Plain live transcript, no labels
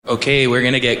Okay, we're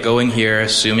going to get going here,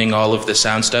 assuming all of the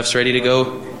sound stuff's ready to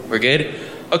go. We're good?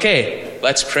 Okay,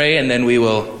 let's pray and then we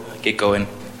will get going.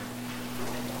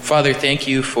 Father, thank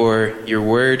you for your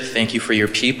word. Thank you for your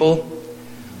people.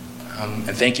 And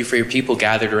thank you for your people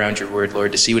gathered around your word,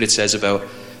 Lord, to see what it says about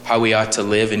how we ought to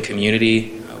live in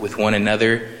community with one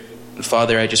another. And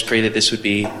Father, I just pray that this would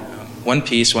be one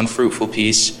piece, one fruitful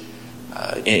piece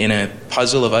in a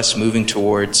puzzle of us moving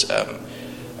towards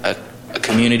a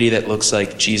community that looks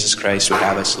like Jesus Christ would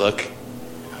have us look.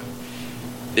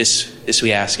 This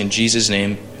we ask in Jesus'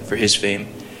 name, for his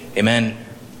fame. Amen.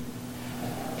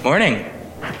 Morning.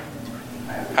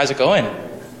 How's it going?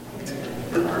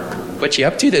 What you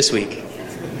up to this week?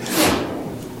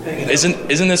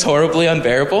 Isn't this horribly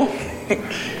unbearable?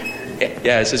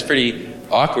 Yeah, this is pretty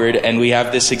awkward, and we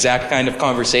have this exact kind of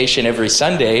conversation every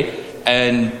Sunday,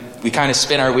 and we kind of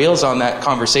spin our wheels on that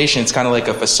conversation. It's kind of like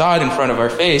a facade in front of our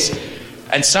face.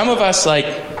 And some of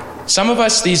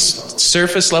us, these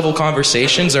surface level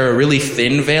conversations are a really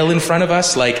thin veil in front of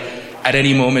us. Like, at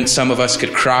any moment, some of us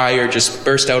could cry or just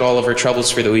burst out all of our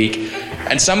troubles for the week.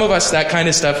 And some of us, that kind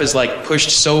of stuff is like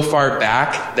pushed so far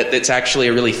back that it's actually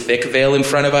a really thick veil in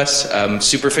front of us,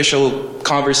 superficial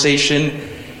conversation.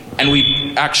 And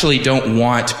we actually don't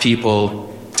want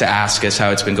people to ask us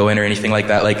how it's been going or anything like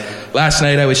that. Like, last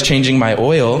night I was changing my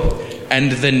oil, and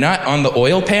the nut on the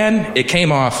oil pan, it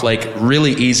came off like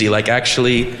really easy, like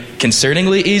actually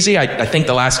concerningly easy. I think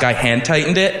the last guy hand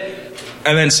tightened it.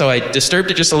 And then so I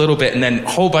disturbed it just a little bit, and then a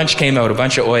whole bunch came out, a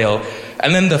bunch of oil.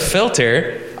 And then the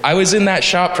filter, I was in that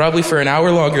shop probably for an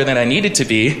hour longer than I needed to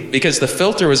be because the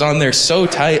filter was on there so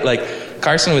tight. Like,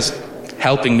 Carson was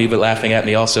helping me but laughing at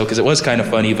me also because it was kind of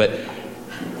funny, but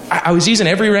I was using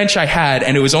every wrench I had,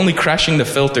 and it was only crushing the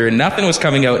filter, and nothing was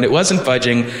coming out, and it wasn't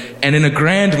budging. And in a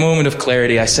grand moment of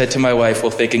clarity, I said to my wife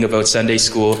while thinking about Sunday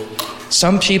school,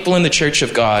 some people in the Church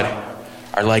of God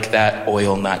are like that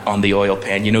oil nut on the oil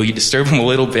pan. You know, you disturb them a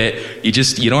little bit,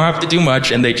 you don't have to do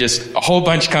much, and a whole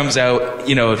bunch comes out,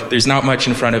 there's not much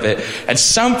in front of it. And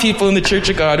some people in the Church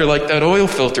of God are like that oil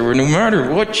filter where no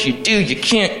matter what you do, you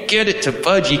can't get it to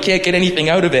budge, you can't get anything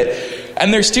out of it.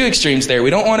 And there's two extremes there.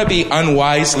 We don't want to be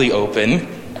unwisely open,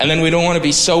 and then we don't want to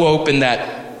be so open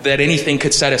that anything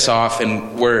could set us off,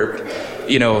 and we're,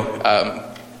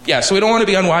 so we don't want to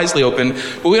be unwisely open,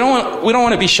 but we don't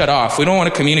want to be shut off. We don't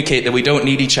want to communicate that we don't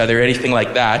need each other or anything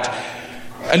like that.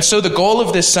 And so the goal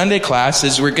of this Sunday class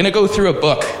is we're going to go through a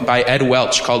book by Ed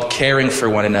Welch called Caring for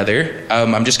One Another.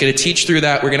 I'm just going to teach through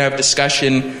that. We're going to have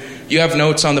discussion. You have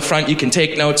notes on the front. You can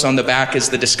take notes. On the back is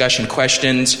the discussion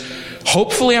questions.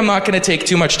 Hopefully I'm not going to take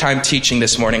too much time teaching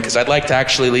this morning because I'd like to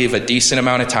actually leave a decent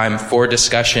amount of time for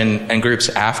discussion and groups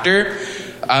after.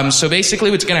 So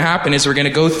basically what's going to happen is we're going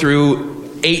to go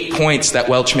through 8 points that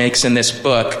Welch makes in this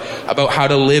book about how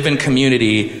to live in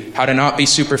community, how to not be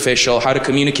superficial, how to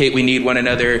communicate we need one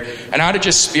another, and how to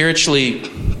just spiritually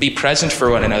be present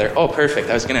for one another. Oh, perfect.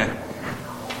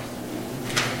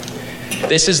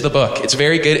 This is the book. It's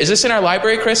very good. Is this in our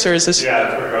library, Chris, or is this? Yeah,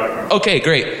 it's very good. Okay,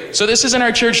 great. So this is in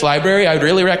our church library. I would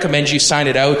really recommend you sign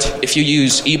it out. If you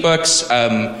use ebooks,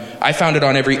 I found it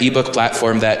on every ebook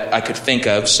platform that I could think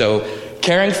of. So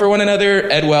Caring for One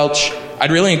Another, Ed Welch.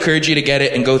 I'd really encourage you to get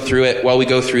it and go through it while we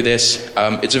go through this.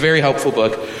 It's a very helpful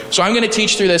book. So I'm going to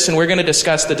teach through this, and we're going to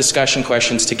discuss the discussion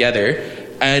questions together.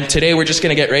 And today we're just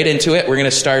going to get right into it. We're going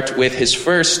to start with his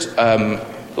first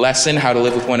lesson, how to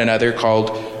live with one another,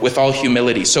 called With All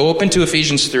Humility. So open to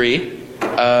Ephesians 3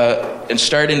 and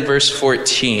start in verse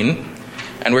 14.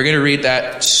 And we're going to read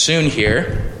that soon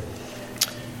here.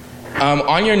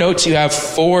 On your notes, you have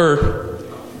 4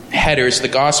 headers: the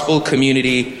gospel,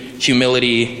 community,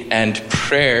 humility, and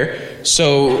prayer.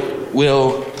 So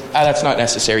that's not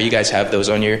necessary. You guys have those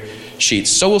on your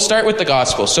sheets. So we'll start with the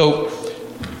gospel. So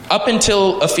up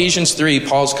until Ephesians 3,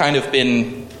 Paul's kind of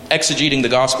been exegeting the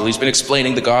gospel. He's been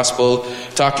explaining the gospel,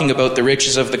 talking about the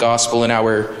riches of the gospel and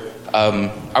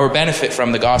our benefit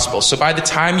from the gospel. So by the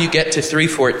time you get to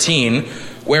 3:14,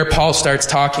 where Paul starts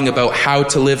talking about how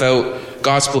to live out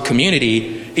gospel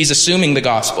community, he's assuming the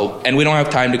gospel. And we don't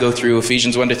have time to go through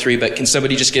Ephesians 1 to 3, but can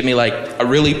somebody just give me like a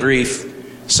really brief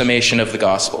summation of the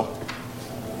gospel?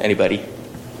 Anybody?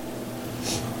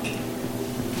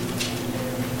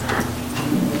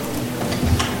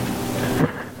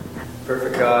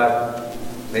 Perfect God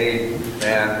made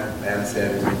man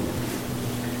sinned.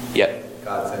 Yep.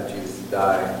 God sent Jesus to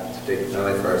die to take not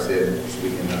only for our sins, so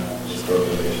we can restore the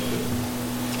relationship.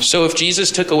 So if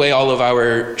Jesus took away all of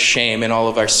our shame and all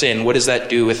of our sin, what does that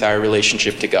do with our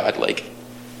relationship to God? Like,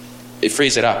 it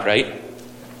frees it up, right?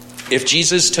 If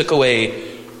Jesus took away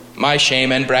my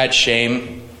shame and Brad's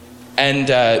shame and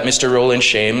Mr. Rowland's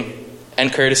shame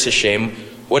and Curtis's shame,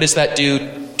 what does that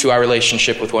do to our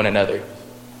relationship with one another?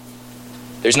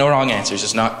 There's no wrong answers.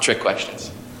 It's not trick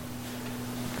questions.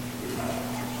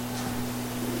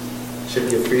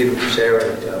 Should give freedom to share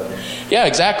with each other. Yeah,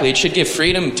 exactly. It should give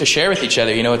freedom to share with each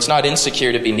other. It's not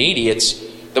insecure to be needy. It's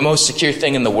the most secure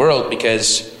thing in the world,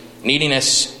 because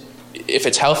neediness, if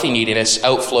it's healthy neediness,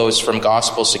 outflows from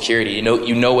gospel security.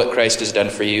 You know what Christ has done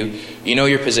for you. You know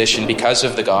your position because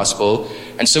of the gospel.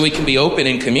 And so we can be open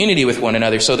in community with one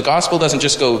another. So the gospel doesn't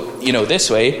just go, this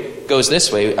way, it goes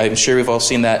this way. I'm sure we've all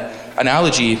seen that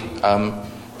analogy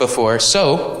before.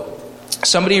 So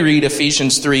somebody read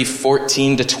Ephesians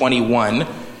 3:14-21,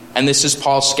 and this is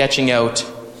Paul sketching out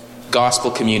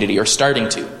gospel community, or starting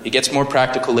to. He gets more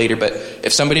practical later, but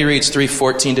if somebody reads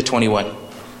 3:14-21,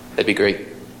 that'd be great.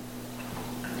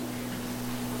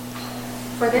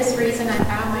 For this reason I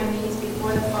bow my knees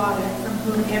before the Father, from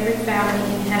whom every family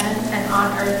in heaven and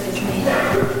on earth is named,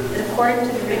 that according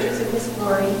to the riches of his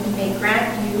glory he may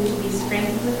grant you to be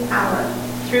strengthened with power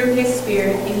through his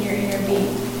Spirit in your inner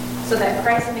being, so that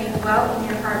Christ may dwell in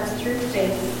your hearts through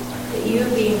faith, that you,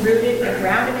 being rooted and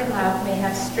grounded in love, may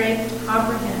have strength to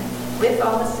comprehend with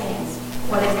all the saints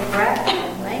what is the breadth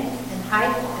and length and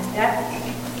height and depth,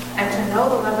 and to know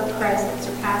the love of Christ that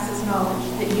surpasses knowledge,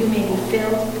 that you may be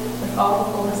filled with all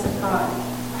the fullness of God.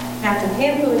 Now to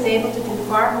him who is able to do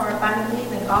far more abundantly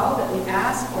than all that we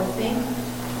ask or think,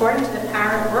 according to the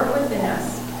power at work within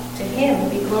us, to him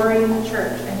be glory in the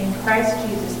church and in Christ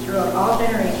Jesus throughout all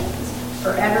generations,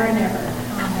 forever and ever.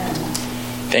 Amen.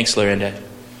 Thanks, Lorinda.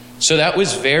 So that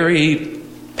was very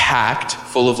packed,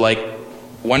 full of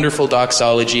wonderful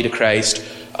doxology to Christ,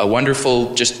 a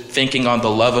wonderful just thinking on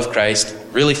the love of Christ,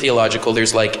 really theological.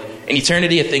 There's an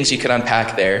eternity of things you could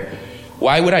unpack there.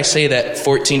 Why would I say that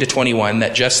 14-21,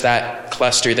 that just that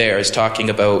cluster there is talking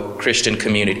about Christian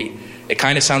community? It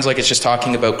kind of sounds like it's just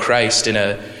talking about Christ in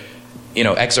a,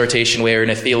 exhortation way or in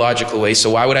a theological way.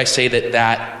 So why would I say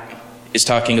that is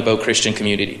talking about Christian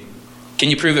community?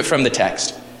 Can you prove it from the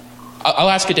text? I'll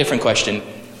ask a different question.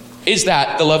 Is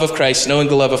that the love of Christ, knowing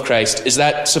the love of Christ, is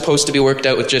that supposed to be worked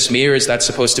out with just me, or is that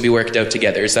supposed to be worked out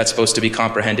together? Is that supposed to be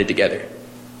comprehended together?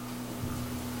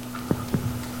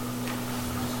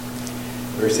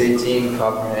 Verse 18,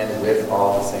 comprehend with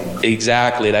all the saints.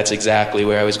 Exactly, that's exactly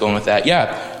where I was going with that.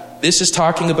 Yeah, this is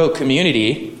talking about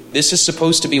community. This is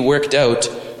supposed to be worked out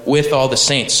with all the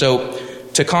saints. So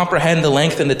to comprehend the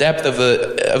length and the depth of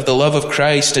the love of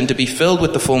Christ, and to be filled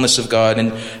with the fullness of God,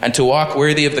 and to walk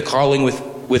worthy of the calling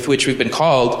with which we've been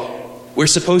called, we're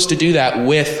supposed to do that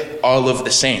with all of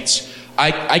the saints.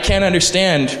 I can't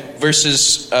understand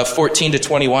verses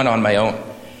 14-21 on my own.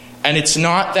 And it's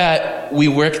not that we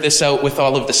work this out with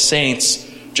all of the saints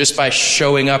just by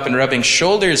showing up and rubbing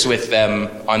shoulders with them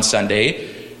on Sunday.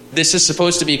 This is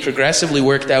supposed to be progressively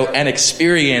worked out and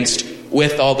experienced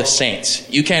with all the saints.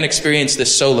 You can't experience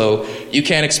this solo. You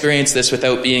can't experience this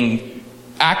without being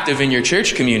active in your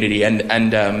church community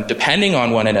and depending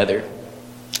on one another.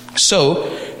 So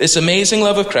this amazing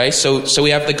love of Christ, so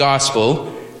we have the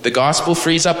gospel. The gospel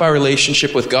frees up our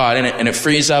relationship with God, and it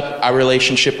frees up our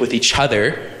relationship with each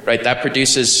other, right? That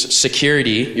produces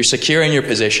security. You're secure in your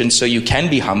position, so you can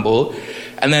be humble.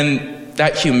 And then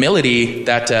that humility,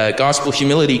 that gospel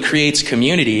humility, creates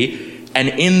community. And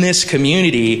in this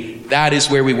community, that is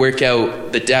where we work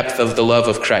out the depth of the love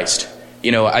of Christ.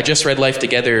 I just read Life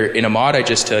Together in a mod I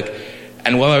just took.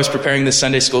 And while I was preparing this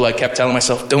Sunday school, I kept telling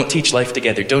myself, don't teach Life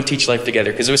Together,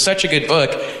 because it was such a good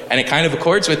book, and it kind of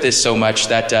accords with this so much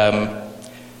that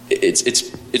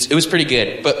it was pretty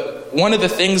good. But one of the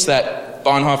things that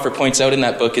Bonhoeffer points out in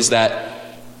that book is that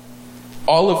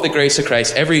all of the grace of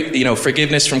Christ, every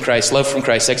forgiveness from Christ, love from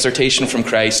Christ, exhortation from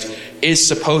Christ, is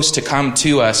supposed to come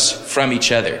to us from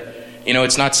each other.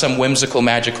 It's not some whimsical,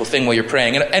 magical thing while you're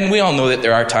praying. And we all know that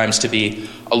there are times to be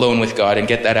alone with God and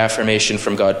get that affirmation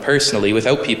from God personally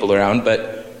without people around.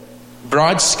 But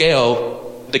broad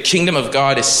scale, the kingdom of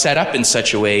God is set up in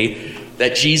such a way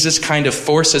that Jesus kind of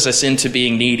forces us into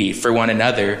being needy for one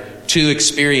another to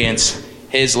experience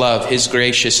his love, his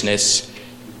graciousness.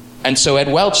 And so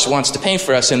Ed Welch wants to paint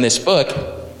for us in this book,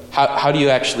 how do you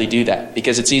actually do that?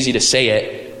 Because it's easy to say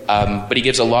it, but he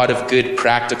gives a lot of good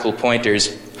practical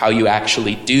pointers how you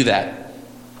actually do that.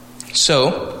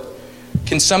 So,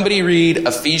 can somebody read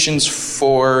Ephesians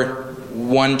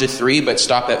 4:1-3, but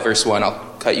stop at verse 1? I'll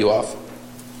cut you off.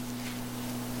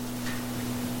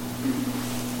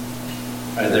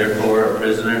 I therefore, a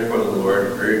prisoner for the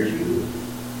Lord, urge you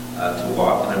to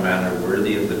walk in a manner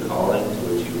worthy of the calling to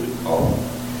which you have been called.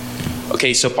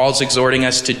 Okay, so Paul's exhorting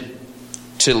us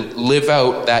to live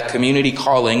out that community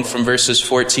calling from verses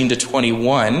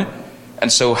 14-21.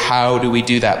 And so how do we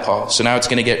do that, Paul? So now it's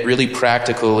going to get really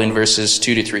practical in verses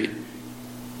 2 to 3.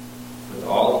 With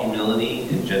all humility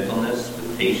and gentleness,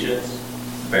 with patience,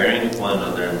 bearing with one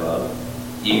another in love,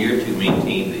 eager to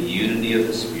maintain the unity of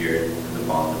the Spirit and the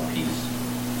bond of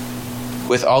peace.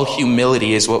 With all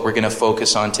humility is what we're going to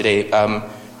focus on today.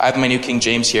 I have my New King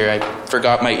James here. I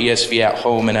forgot my ESV at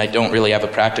home, and I don't really have a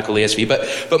practical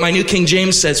ESV. But my New King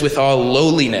James says with all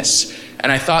lowliness.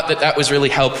 And I thought that was really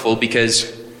helpful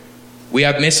because we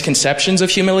have misconceptions of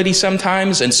humility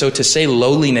sometimes. And so to say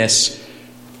lowliness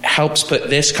helps put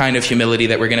this kind of humility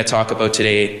that we're going to talk about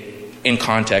today in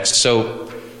context.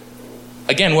 So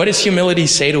again, what does humility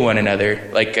say to one another?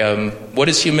 Like, what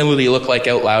does humility look like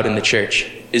out loud in the church?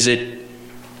 Is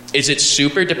it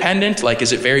super dependent? Like,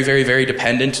 is it very, very, very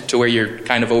dependent to where you're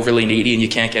kind of overly needy and you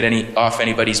can't get off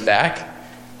anybody's back?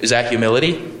 Is that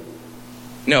humility?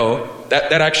 No,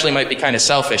 that actually might be kind of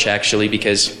selfish, actually,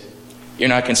 because you're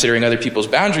not considering other people's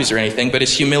boundaries or anything. But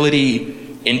is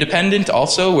humility independent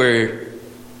also, where,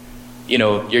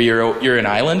 you're an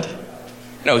island?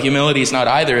 No, humility is not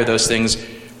either of those things.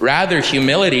 Rather,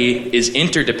 humility is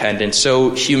interdependent.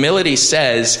 So humility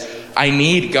says, I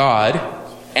need God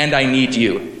and I need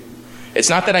you. It's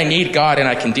not that I need God and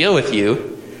I can deal with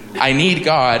you. I need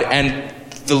God and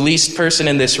the least person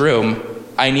in this room,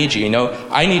 I need you.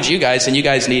 I need you guys and you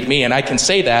guys need me. And I can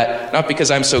say that not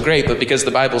because I'm so great, but because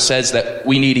the Bible says that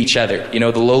we need each other.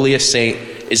 The lowliest saint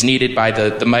is needed by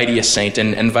the mightiest saint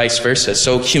and vice versa.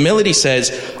 So humility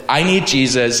says, I need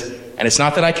Jesus, and it's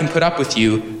not that I can put up with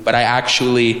you, but I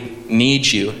actually need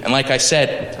you. And like I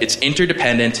said, it's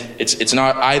interdependent. It's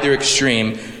not either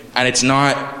extreme. And it's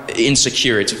not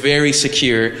insecure. It's very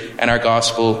secure in our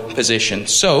gospel position.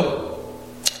 So,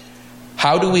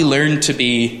 how do we learn to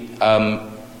be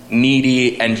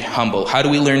needy and humble? How do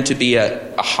we learn to be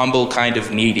a humble kind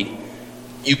of needy?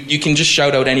 You can just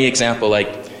shout out any example. Like,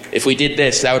 if we did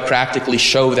this, that would practically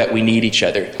show that we need each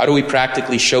other. How do we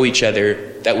practically show each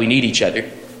other that we need each other?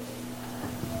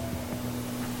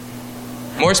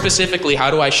 More specifically,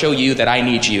 how do I show you that I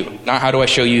need you? Not how do I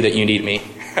show you that you need me?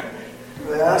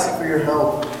 Ask for your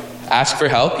help. Ask for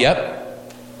help, yep.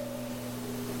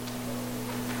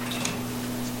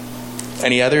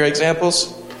 Any other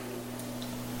examples?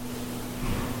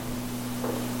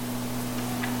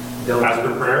 Ask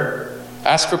for prayer.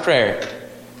 Ask for prayer.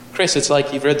 Chris, it's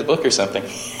like you've read the book or something.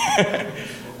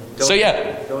 So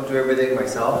yeah. Don't do everything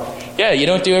myself. Yeah, you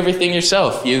don't do everything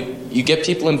yourself. You get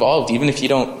people involved, even if you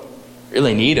don't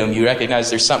really need them. You recognize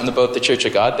there's something about the Church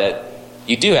of God that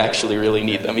you do actually really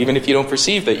need them, even if you don't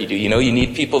perceive that you do. You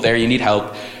need people there, you need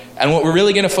help. And what we're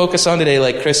really going to focus on today,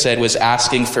 like Chris said, was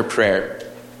asking for prayer.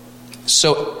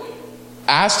 So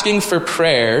asking for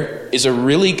prayer is a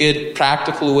really good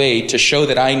practical way to show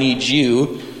that I need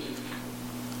you.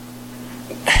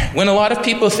 When a lot of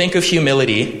people think of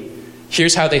humility,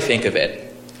 here's how they think of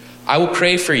it. I will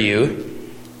pray for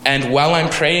you, and while I'm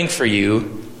praying for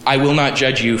you, I will not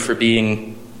judge you for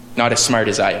being not as smart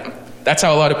as I am. That's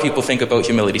how a lot of people think about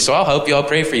humility. So I'll help you, I'll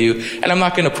pray for you, and I'm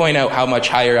not going to point out how much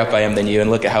higher up I am than you and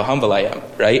look at how humble I am,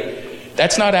 right?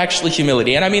 That's not actually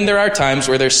humility. And I mean, there are times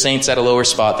where there's saints at a lower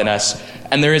spot than us,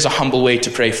 and there is a humble way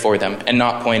to pray for them and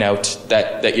not point out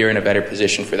that you're in a better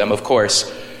position for them, of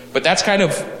course. But that's kind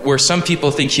of where some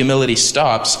people think humility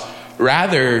stops.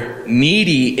 Rather,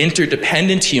 needy,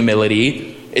 interdependent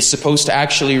humility is supposed to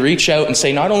actually reach out and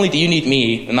say, not only do you need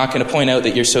me, I'm not going to point out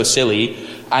that you're so silly,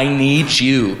 I need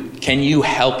you. Can you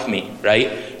help me,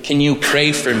 right? Can you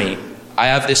pray for me? I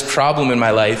have this problem in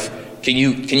my life. Can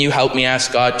you help me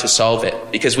ask God to solve it?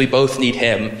 Because we both need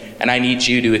him, and I need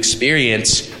you to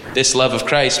experience this love of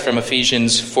Christ from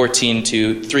Ephesians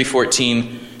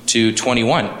 3:14 to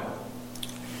 21.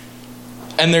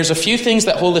 And there's a few things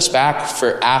that hold us back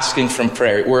for asking from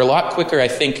prayer. We're a lot quicker, I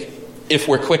think, if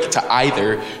we're quick to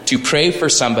either to pray for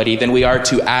somebody than we are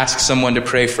to ask someone to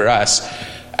pray for us.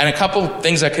 And a couple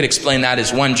things that could explain that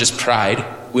is, one, just pride.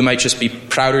 We might just be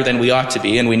prouder than we ought to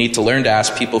be, and we need to learn to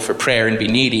ask people for prayer and be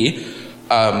needy.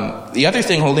 The other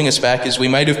thing holding us back is we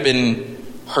might have been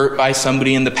hurt by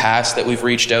somebody in the past that we've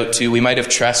reached out to. We might have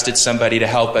trusted somebody to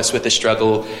help us with a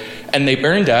struggle, and they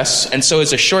burned us. And so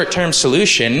as a short-term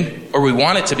solution, or we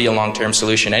want it to be a long-term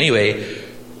solution anyway,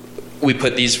 we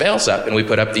put these veils up and we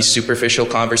put up these superficial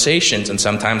conversations. And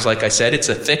sometimes, like I said, it's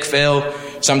a thick veil.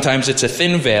 Sometimes it's a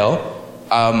thin veil.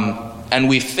 And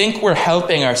we think we're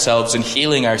helping ourselves and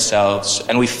healing ourselves,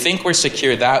 and we think we're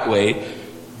secure that way.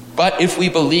 But if we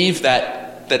believe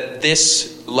that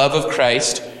this love of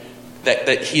Christ,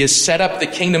 that he has set up the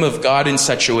kingdom of God in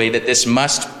such a way that this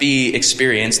must be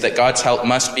experienced, that God's help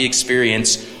must be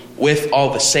experienced with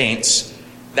all the saints,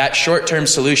 that short-term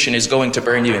solution is going to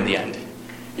burn you in the end.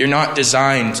 you're not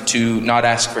designed to not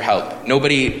ask for help.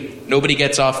 Nobody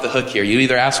gets off the hook here. You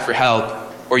either ask for help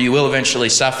or you will eventually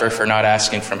suffer for not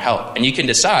asking for help. And you can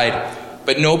decide,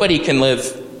 but nobody can live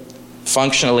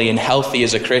functionally and healthy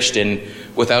as a Christian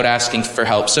without asking for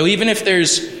help. So even if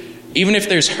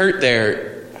there's hurt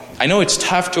there, I know it's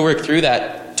tough to work through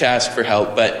that to ask for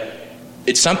help, but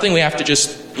it's something we have to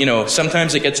just,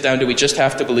 sometimes it gets down to we just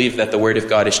have to believe that the Word of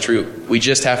God is true. We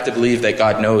just have to believe that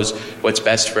God knows what's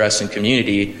best for us in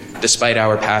community despite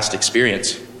our past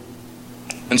experience.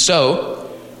 And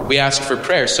so we ask for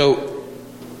prayer. So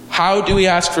how do we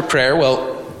ask for prayer?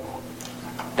 Well,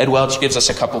 Ed Welch gives us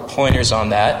a couple pointers on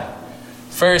that.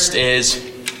 First is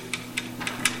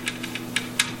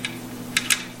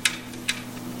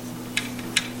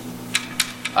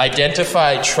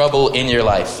identify trouble in your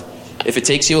life. If it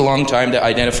takes you a long time to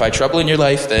identify trouble in your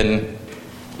life, then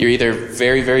you're either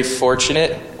very, very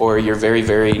fortunate or you're very,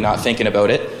 very not thinking about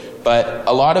it. But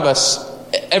a lot of us,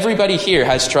 everybody here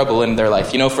has trouble in their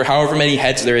life. For however many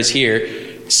heads there is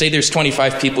here, say there's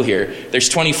 25 people here. There's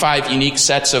 25 unique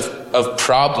sets of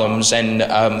problems and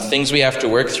things we have to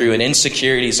work through and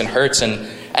insecurities and hurts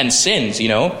and sins,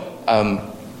 You're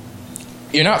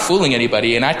not fooling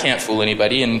anybody, and I can't fool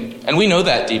anybody, and we know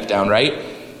that deep down, right?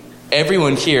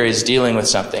 Everyone here is dealing with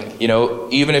something,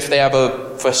 even if they have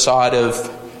a facade of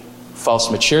false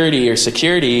maturity or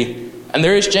security, and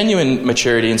there is genuine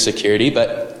maturity and security,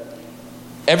 but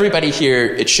everybody here,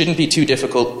 it shouldn't be too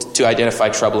difficult to identify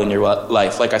trouble in your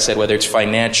life. Like I said, whether it's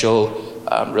financial,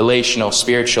 relational,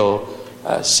 spiritual,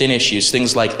 sin issues,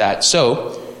 things like that.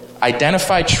 So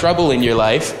identify trouble in your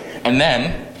life, and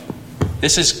then,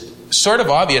 this is sort of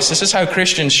obvious, this is how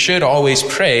Christians should always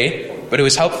pray, but it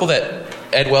was helpful that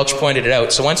Ed Welch pointed it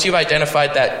out. So once you've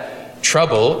identified that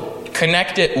trouble,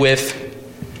 connect it with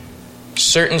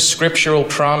certain scriptural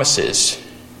promises.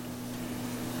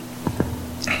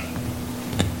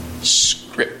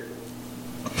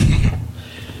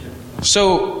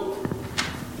 So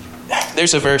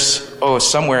there's a verse,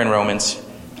 somewhere in Romans.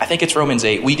 I think it's Romans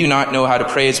 8. We do not know how to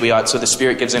pray as we ought, so the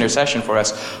Spirit gives intercession for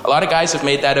us. A lot of guys have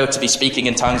made that out to be speaking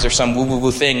in tongues or some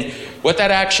woo-woo-woo thing. What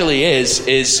that actually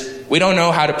is we don't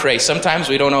know how to pray. Sometimes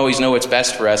we don't always know what's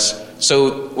best for us.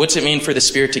 So what's it mean for the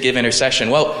Spirit to give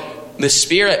intercession? Well, the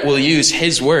Spirit will use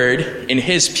His word in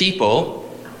His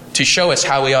people to show us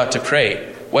how we ought to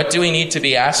pray. What do we need to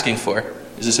be asking for?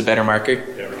 Is this a better marker?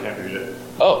 Yeah, we can't read it.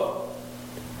 Oh.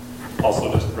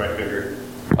 Also just right finger.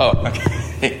 Oh,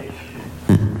 okay.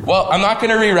 Well, I'm not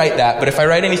going to rewrite that, but if I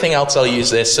write anything else, I'll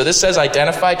use this. So this says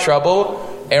identify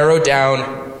trouble, arrow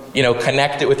down,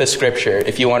 connect it with a scripture,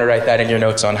 if you want to write that in your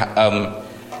notes on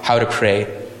how to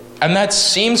pray. And that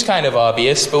seems kind of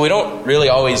obvious, but we don't really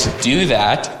always do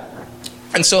that.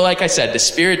 And so, like I said, the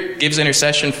Spirit gives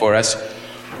intercession for us.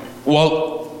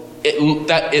 Well,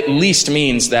 that at least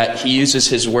means that He uses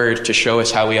His word to show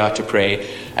us how we ought to pray.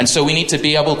 And so we need to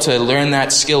be able to learn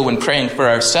that skill when praying for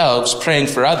ourselves, praying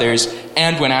for others,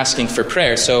 and when asking for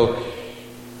prayer. So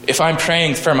if I'm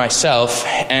praying for myself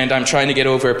and I'm trying to get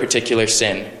over a particular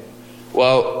sin,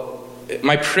 well,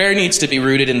 my prayer needs to be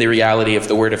rooted in the reality of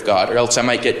the Word of God, or else I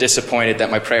might get disappointed that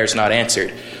my prayer is not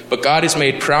answered. But God has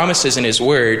made promises in His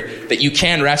Word that you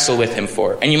can wrestle with Him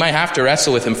for. And you might have to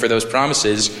wrestle with Him for those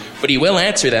promises, but He will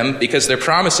answer them because they're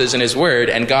promises in His Word,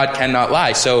 and God cannot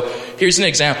lie. So here's an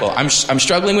example. I'm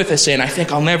struggling with a sin. I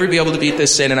think I'll never be able to beat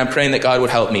this sin, and I'm praying that God would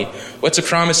help me. What's a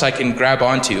promise I can grab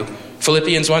onto?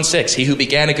 Philippians 1:6, He who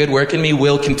began a good work in me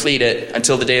will complete it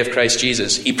until the day of Christ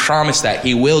Jesus. He promised that.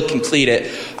 He will complete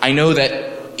it. I know that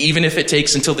even if it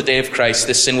takes until the day of Christ,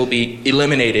 this sin will be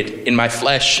eliminated in my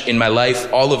flesh, in my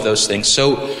life, all of those things.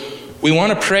 So we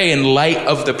want to pray in light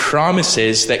of the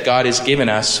promises that God has given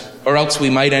us, or else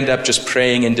we might end up just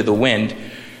praying into the wind.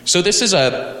 So this is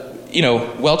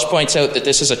Welch points out that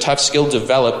this is a tough skill to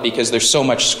develop because there's so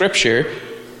much scripture.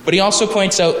 But he also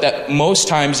points out that most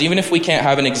times, even if we can't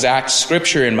have an exact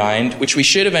scripture in mind, which we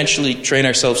should eventually train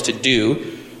ourselves to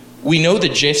do, we know the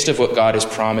gist of what God has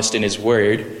promised in His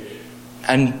Word.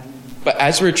 But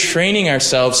as we're training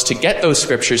ourselves to get those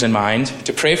scriptures in mind,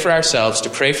 to pray for ourselves, to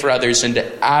pray for others, and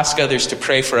to ask others to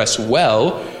pray for us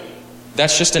well,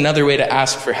 that's just another way to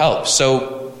ask for help.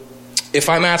 So if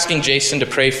I'm asking Jason to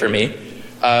pray for me,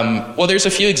 there's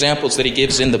a few examples that he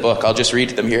gives in the book. I'll just read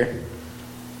them here.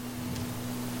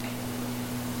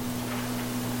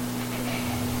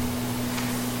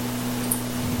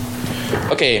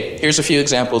 Okay, here's a few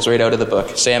examples right out of the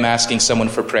book. Say I'm asking someone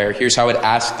for prayer. Here's how I'd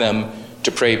ask them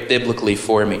to pray biblically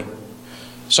for me.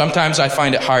 Sometimes I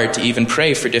find it hard to even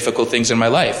pray for difficult things in my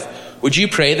life. Would you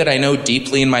pray that I know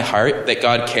deeply in my heart that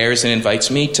God cares and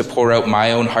invites me to pour out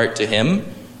my own heart to Him?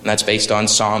 And that's based on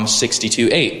Psalm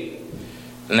 62:8.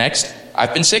 Next,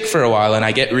 I've been sick for a while and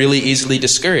I get really easily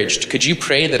discouraged. Could you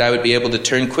pray that I would be able to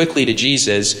turn quickly to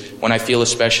Jesus when I feel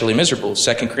especially miserable?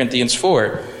 2 Corinthians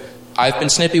 4. I've been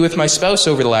snippy with my spouse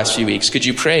over the last few weeks. Could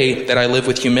you pray that I live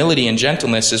with humility and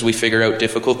gentleness as we figure out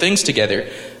difficult things together?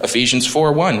 Ephesians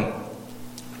 4:1.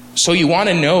 So you want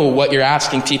to know what you're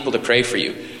asking people to pray for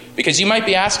you. Because you might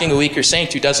be asking a weaker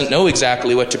saint who doesn't know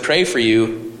exactly what to pray for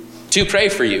you to pray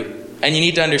for you. And you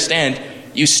need to understand,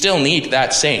 you still need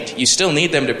that saint. You still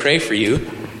need them to pray for you.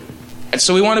 And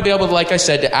so we want to be able to, like I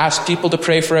said, to ask people to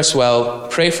pray for us well,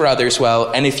 pray for others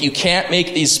well. And if you can't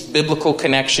make these biblical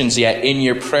connections yet in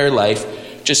your prayer life,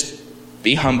 just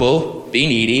be humble, be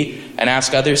needy, and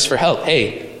ask others for help.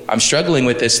 Hey, I'm struggling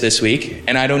with this week,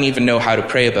 and I don't even know how to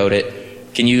pray about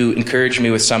it. Can you encourage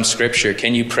me with some scripture?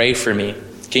 Can you pray for me?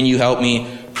 Can you help me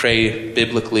pray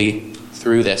biblically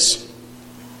through this?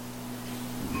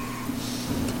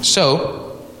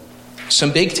 So,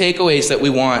 some big takeaways that we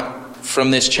want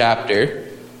from this chapter,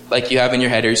 like you have in your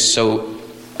headers. So,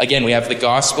 again, we have the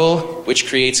gospel, which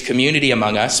creates community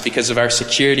among us because of our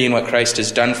security in what Christ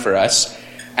has done for us.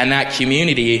 And that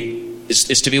community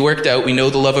is to be worked out. We know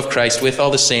the love of Christ with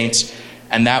all the saints,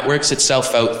 and that works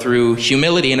itself out through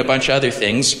humility and a bunch of other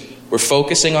things. We're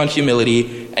focusing on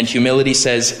humility, and humility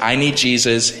says, I need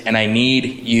Jesus and I need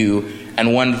you.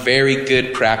 And one very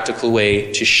good practical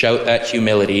way to shout that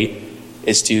humility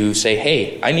is to say,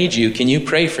 hey, I need you. Can you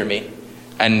pray for me?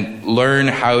 And learn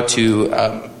how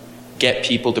to get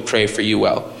people to pray for you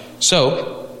well.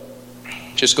 So,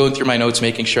 just going through my notes,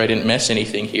 making sure I didn't miss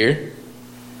anything here.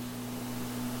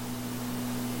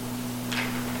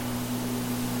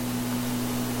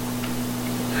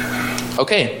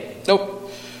 Okay, nope.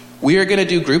 We are going to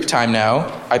do group time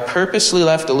now. I purposely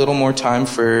left a little more time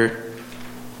for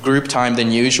group time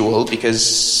than usual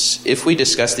because if we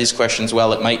discuss these questions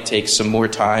well, it might take some more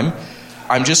time.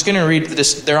 I'm just going to read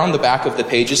this. They're on the back of the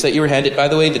pages that you were handed, by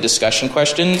the way, the discussion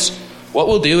questions. What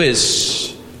we'll do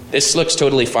is, this looks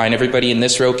totally fine. Everybody in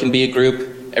this row can be a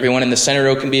group. Everyone in the center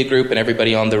row can be a group, and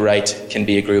everybody on the right can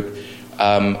be a group.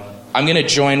 I'm going to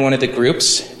join one of the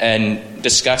groups and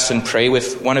discuss and pray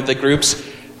with one of the groups.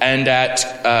 And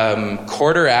at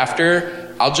quarter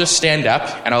after, I'll just stand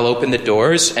up and I'll open the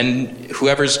doors. And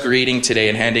whoever's greeting today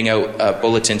and handing out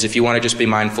bulletins, if you want to just be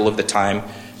mindful of the time.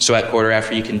 So at quarter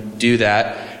after, you can do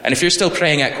that. And if you're still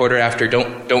praying at quarter after,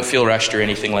 don't feel rushed or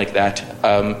anything like that.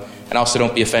 And also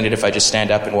don't be offended if I just stand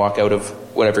up and walk out of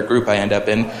whatever group I end up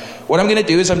in. What I'm going to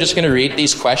do is I'm just going to read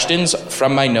these questions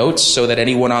from my notes so that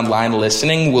anyone online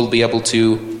listening will be able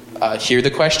to hear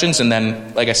the questions. And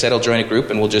then, like I said, I'll join a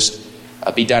group and we'll just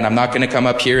be done. I'm not going to come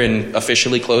up here and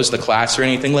officially close the class or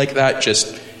anything like that.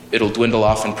 Just it'll dwindle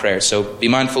off in prayer. So be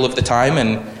mindful of the time.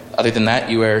 And other than that,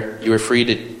 you are free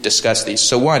to discuss these.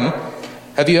 So 1,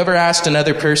 have you ever asked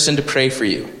another person to pray for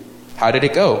you? How did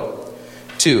it go?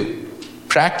 2,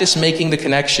 practice making the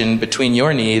connection between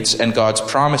your needs and God's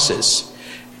promises.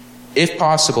 If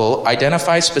possible,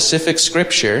 identify specific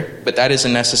scripture, but that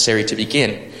isn't necessary to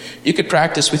begin. You could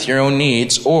practice with your own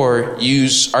needs or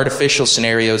use artificial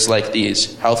scenarios like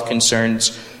these: health concerns,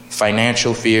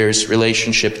 financial fears,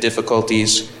 relationship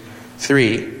difficulties.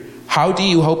 3, how do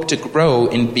you hope to grow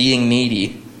in being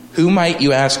needy? Who might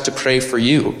you ask to pray for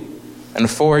you? And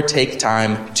 4, take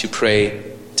time to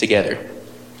pray together.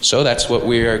 So that's what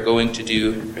we are going to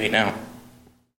do right now.